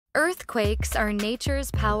Earthquakes are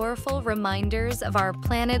nature's powerful reminders of our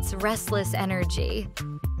planet's restless energy.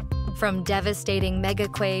 From devastating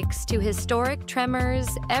megaquakes to historic tremors,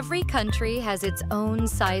 every country has its own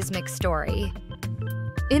seismic story.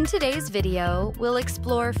 In today's video, we'll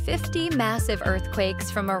explore 50 massive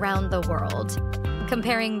earthquakes from around the world,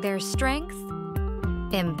 comparing their strength,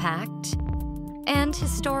 impact, and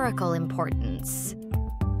historical importance.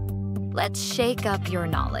 Let's shake up your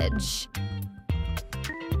knowledge.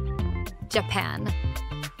 Japan.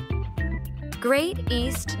 Great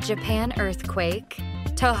East Japan Earthquake,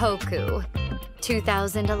 Tohoku,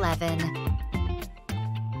 2011.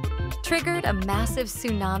 Triggered a massive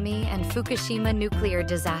tsunami and Fukushima nuclear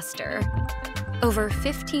disaster. Over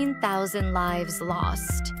 15,000 lives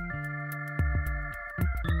lost.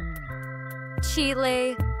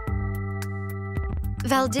 Chile.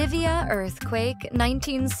 Valdivia Earthquake,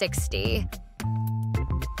 1960.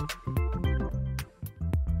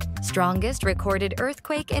 Strongest recorded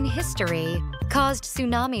earthquake in history, caused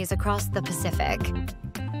tsunamis across the Pacific.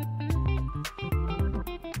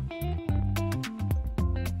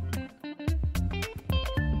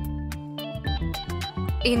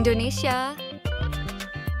 Indonesia.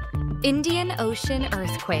 Indian Ocean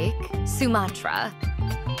Earthquake, Sumatra,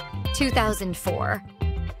 2004.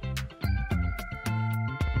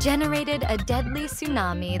 Generated a deadly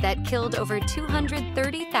tsunami that killed over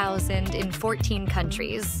 230,000 in 14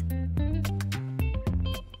 countries.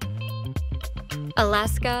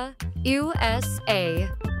 Alaska, USA.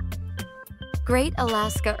 Great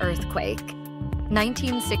Alaska Earthquake,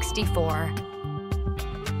 1964.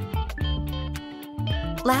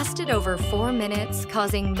 Lasted over 4 minutes,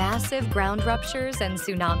 causing massive ground ruptures and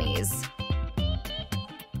tsunamis.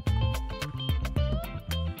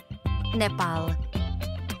 Nepal.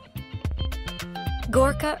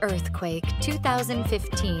 Gorkha Earthquake,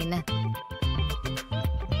 2015.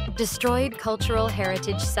 Destroyed cultural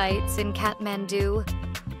heritage sites in Kathmandu.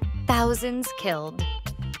 Thousands killed.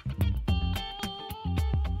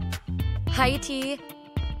 Haiti.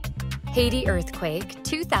 Haiti Earthquake,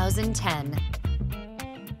 2010.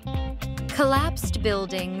 Collapsed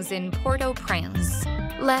buildings in Port-au-Prince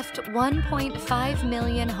left 1.5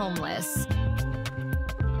 million homeless.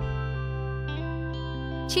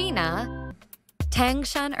 China.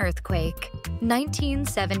 Tangshan Earthquake,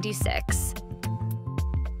 1976.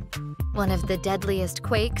 One of the deadliest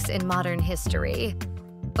quakes in modern history.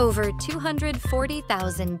 Over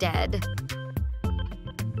 240,000 dead.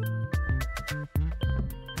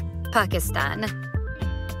 Pakistan.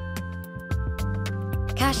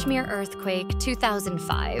 Kashmir Earthquake,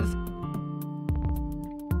 2005.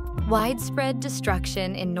 Widespread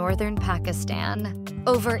destruction in northern Pakistan.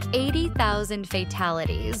 Over 80,000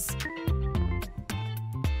 fatalities.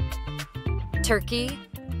 Turkey.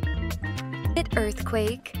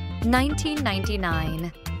 Earthquake,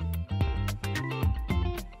 1999.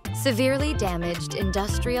 Severely damaged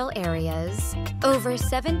industrial areas, over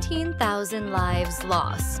 17,000 lives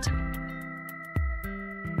lost.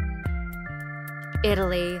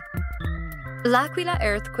 Italy. L'Aquila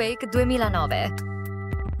Earthquake 2009.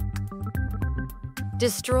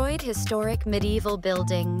 Destroyed historic medieval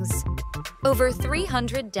buildings, over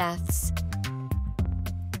 300 deaths.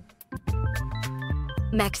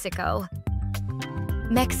 Mexico.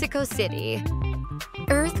 Mexico City.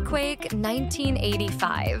 Earthquake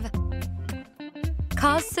 1985.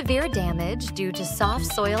 Caused severe damage due to soft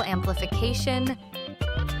soil amplification.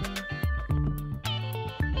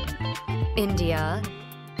 India.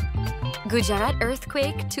 Gujarat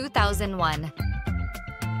Earthquake 2001.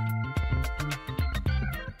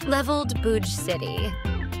 Leveled Bhuj City.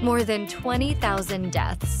 More than 20,000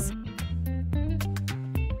 deaths.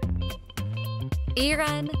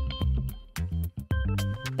 Iran.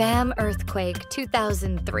 Bam Earthquake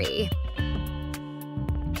 2003.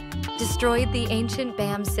 Destroyed the ancient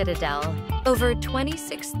Bam Citadel. Over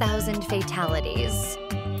 26,000 fatalities.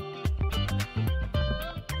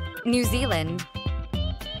 New Zealand.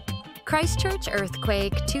 Christchurch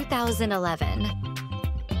Earthquake 2011.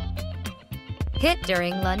 Hit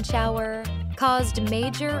during lunch hour, caused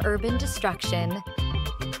major urban destruction.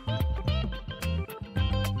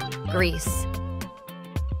 Greece.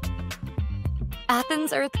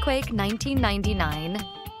 Athens Earthquake 1999.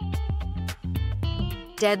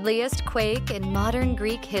 Deadliest quake in modern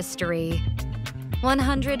Greek history.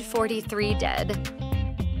 143 dead.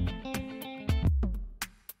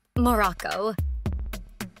 Morocco.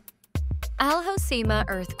 Al Hoceima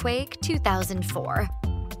Earthquake 2004.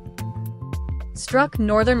 Struck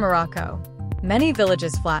northern Morocco. Many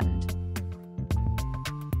villages flattened.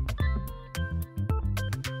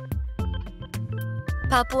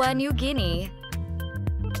 Papua New Guinea.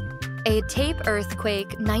 A tape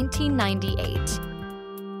earthquake 1998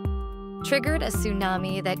 triggered a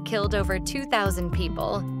tsunami that killed over 2,000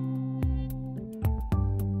 people.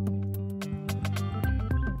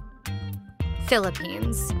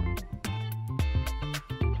 Philippines.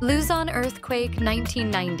 Luzon earthquake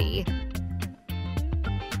 1990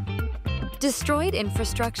 destroyed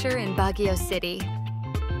infrastructure in Baguio City.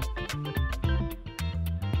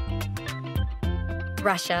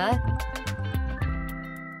 Russia.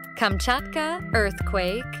 Kamchatka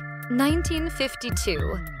earthquake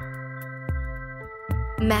 1952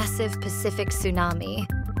 massive Pacific tsunami,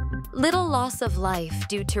 little loss of life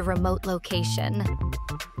due to remote location.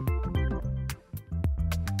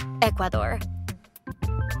 Ecuador.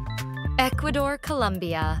 Ecuador,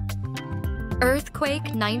 Colombia. Earthquake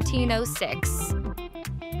 1906.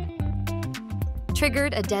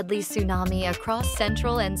 Triggered a deadly tsunami across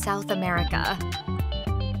Central and South America.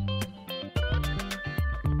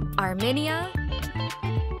 Armenia.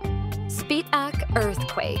 Spitak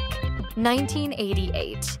earthquake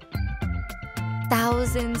 1988.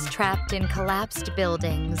 Thousands trapped in collapsed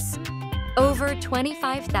buildings. Over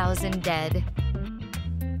 25,000 dead.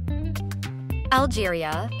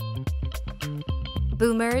 Algeria.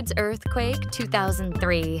 Boumerd's earthquake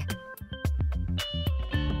 2003.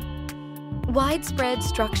 Widespread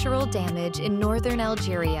structural damage in northern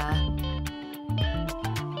Algeria.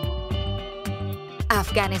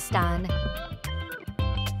 Afghanistan.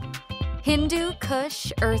 Hindu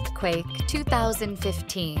Kush earthquake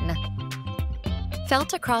 2015.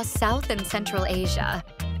 Felt across South and Central Asia.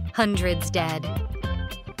 Hundreds dead.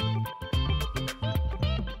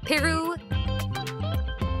 Peru.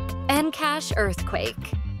 Ancash earthquake,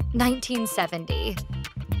 1970.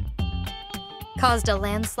 Caused a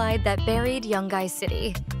landslide that buried Yungay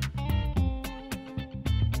City.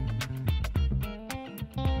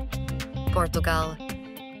 Portugal.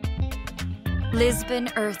 Lisbon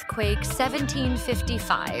earthquake,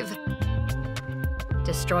 1755.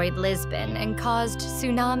 Destroyed Lisbon and caused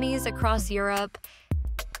tsunamis across Europe.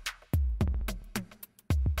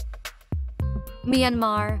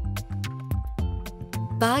 Myanmar.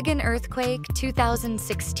 Bagan earthquake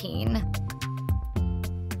 2016.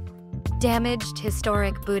 Damaged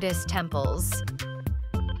historic Buddhist temples.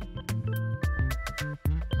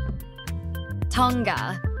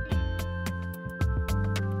 Tonga.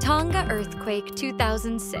 Tonga earthquake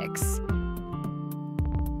 2006.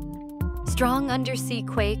 Strong undersea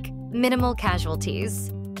quake, minimal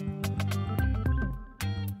casualties.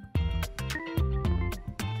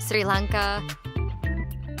 Sri Lanka.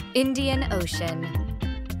 Indian Ocean.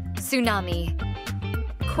 Tsunami.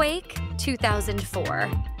 Quake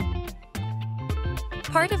 2004.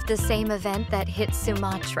 Part of the same event that hit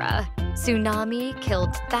Sumatra, tsunami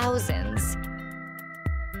killed thousands.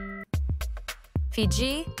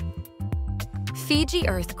 Fiji. Fiji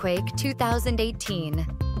earthquake 2018.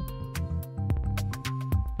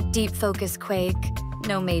 Deep focus quake,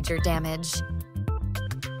 no major damage.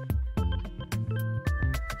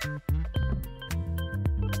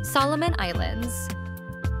 Solomon Islands.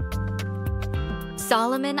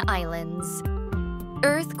 Solomon Islands.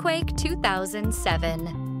 Earthquake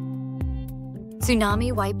 2007.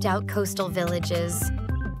 Tsunami wiped out coastal villages.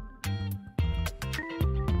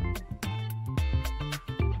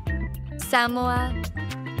 Samoa.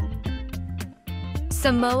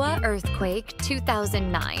 Samoa earthquake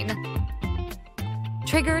 2009.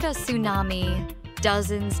 Triggered a tsunami,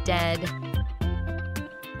 dozens dead.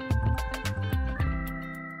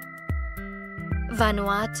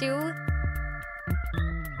 Vanuatu.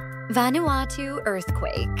 Vanuatu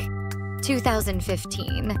earthquake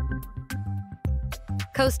 2015.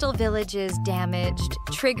 Coastal villages damaged,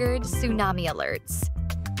 triggered tsunami alerts.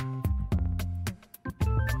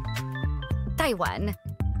 Taiwan.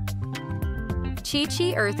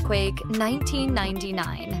 Chi-Chi earthquake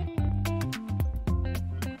 1999.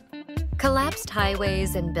 Collapsed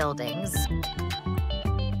highways and buildings.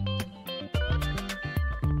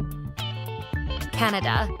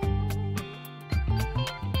 Canada.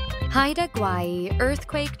 Haida Gwaii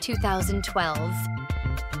earthquake 2012.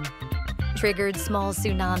 Triggered small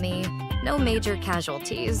tsunami, no major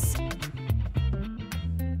casualties.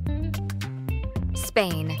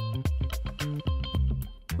 Spain.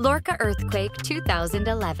 Lorca earthquake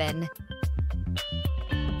 2011.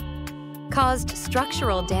 Caused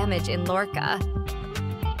structural damage in Lorca.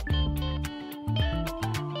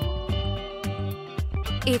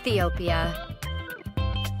 Ethiopia.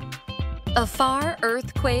 Afar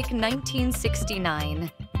earthquake 1969.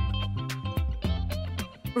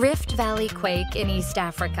 Rift Valley quake in East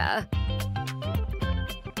Africa.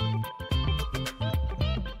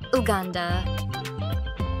 Uganda.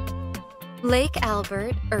 Lake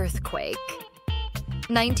Albert Earthquake,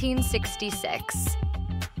 1966.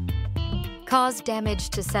 Caused damage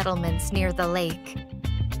to settlements near the lake.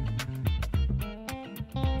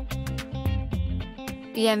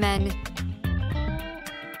 Yemen.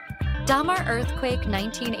 Damar Earthquake,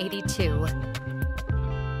 1982.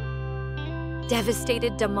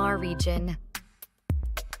 Devastated Damar region.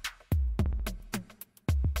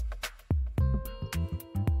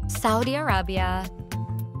 Saudi Arabia.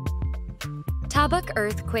 Tabuk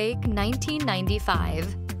Earthquake,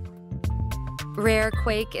 1995. Rare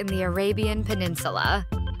quake in the Arabian Peninsula.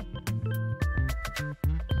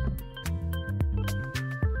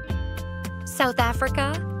 South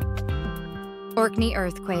Africa. Orkney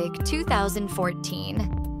Earthquake,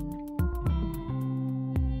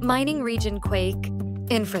 2014. Mining region quake,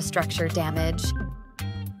 infrastructure damage.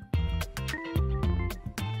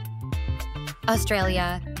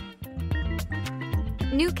 Australia.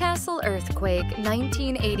 Newcastle Earthquake,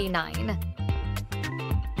 1989.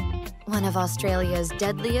 One of Australia's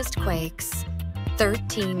deadliest quakes,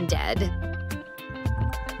 13 dead.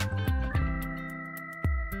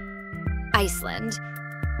 Iceland.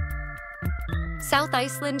 South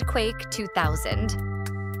Iceland Quake 2000.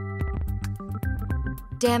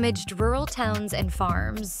 Damaged rural towns and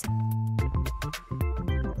farms.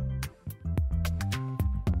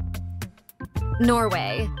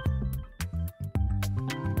 Norway.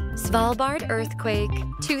 Svalbard Earthquake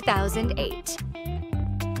 2008.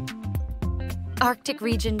 Arctic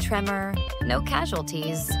region tremor, no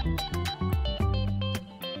casualties.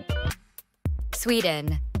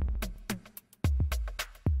 Sweden.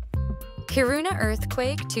 Kiruna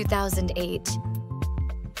Earthquake 2008.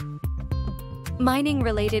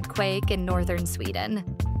 Mining-related quake in northern Sweden.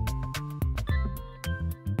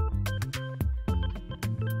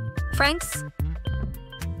 France.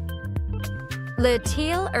 Le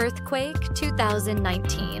Thiel Earthquake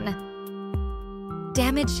 2019.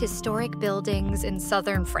 Damaged historic buildings in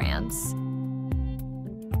southern France.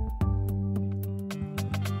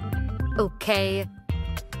 Okay.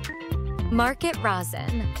 Market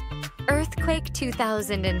Rasen. Earthquake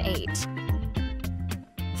 2008.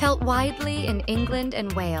 Felt widely in England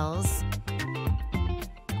and Wales.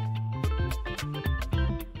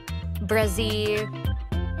 Brazil.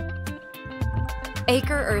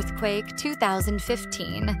 Acre Earthquake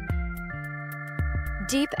 2015.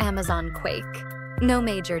 Deep Amazon quake. No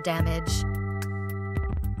major damage.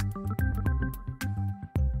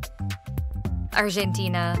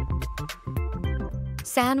 Argentina.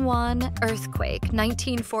 San Juan Earthquake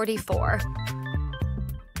 1944.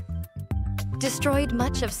 Destroyed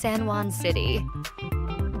much of San Juan City.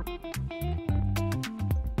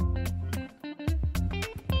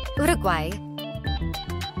 Uruguay.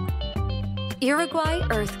 Uruguay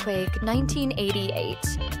Earthquake 1988.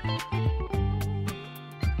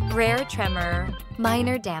 Rare tremor,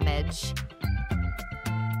 minor damage.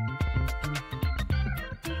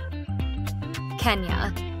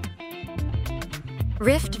 Kenya.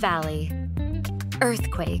 Rift Valley.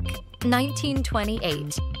 Earthquake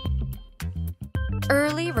 1928.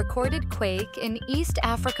 Early recorded quake in East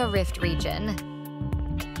Africa Rift region.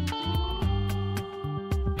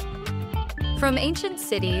 From ancient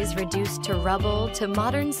cities reduced to rubble to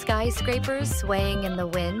modern skyscrapers swaying in the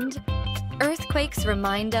wind, earthquakes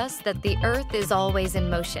remind us that the Earth is always in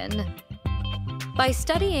motion. By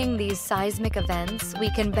studying these seismic events, we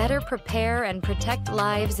can better prepare and protect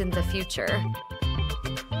lives in the future.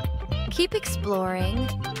 Keep exploring,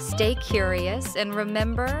 stay curious, and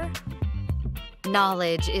remember,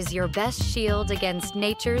 knowledge is your best shield against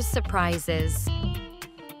nature's surprises.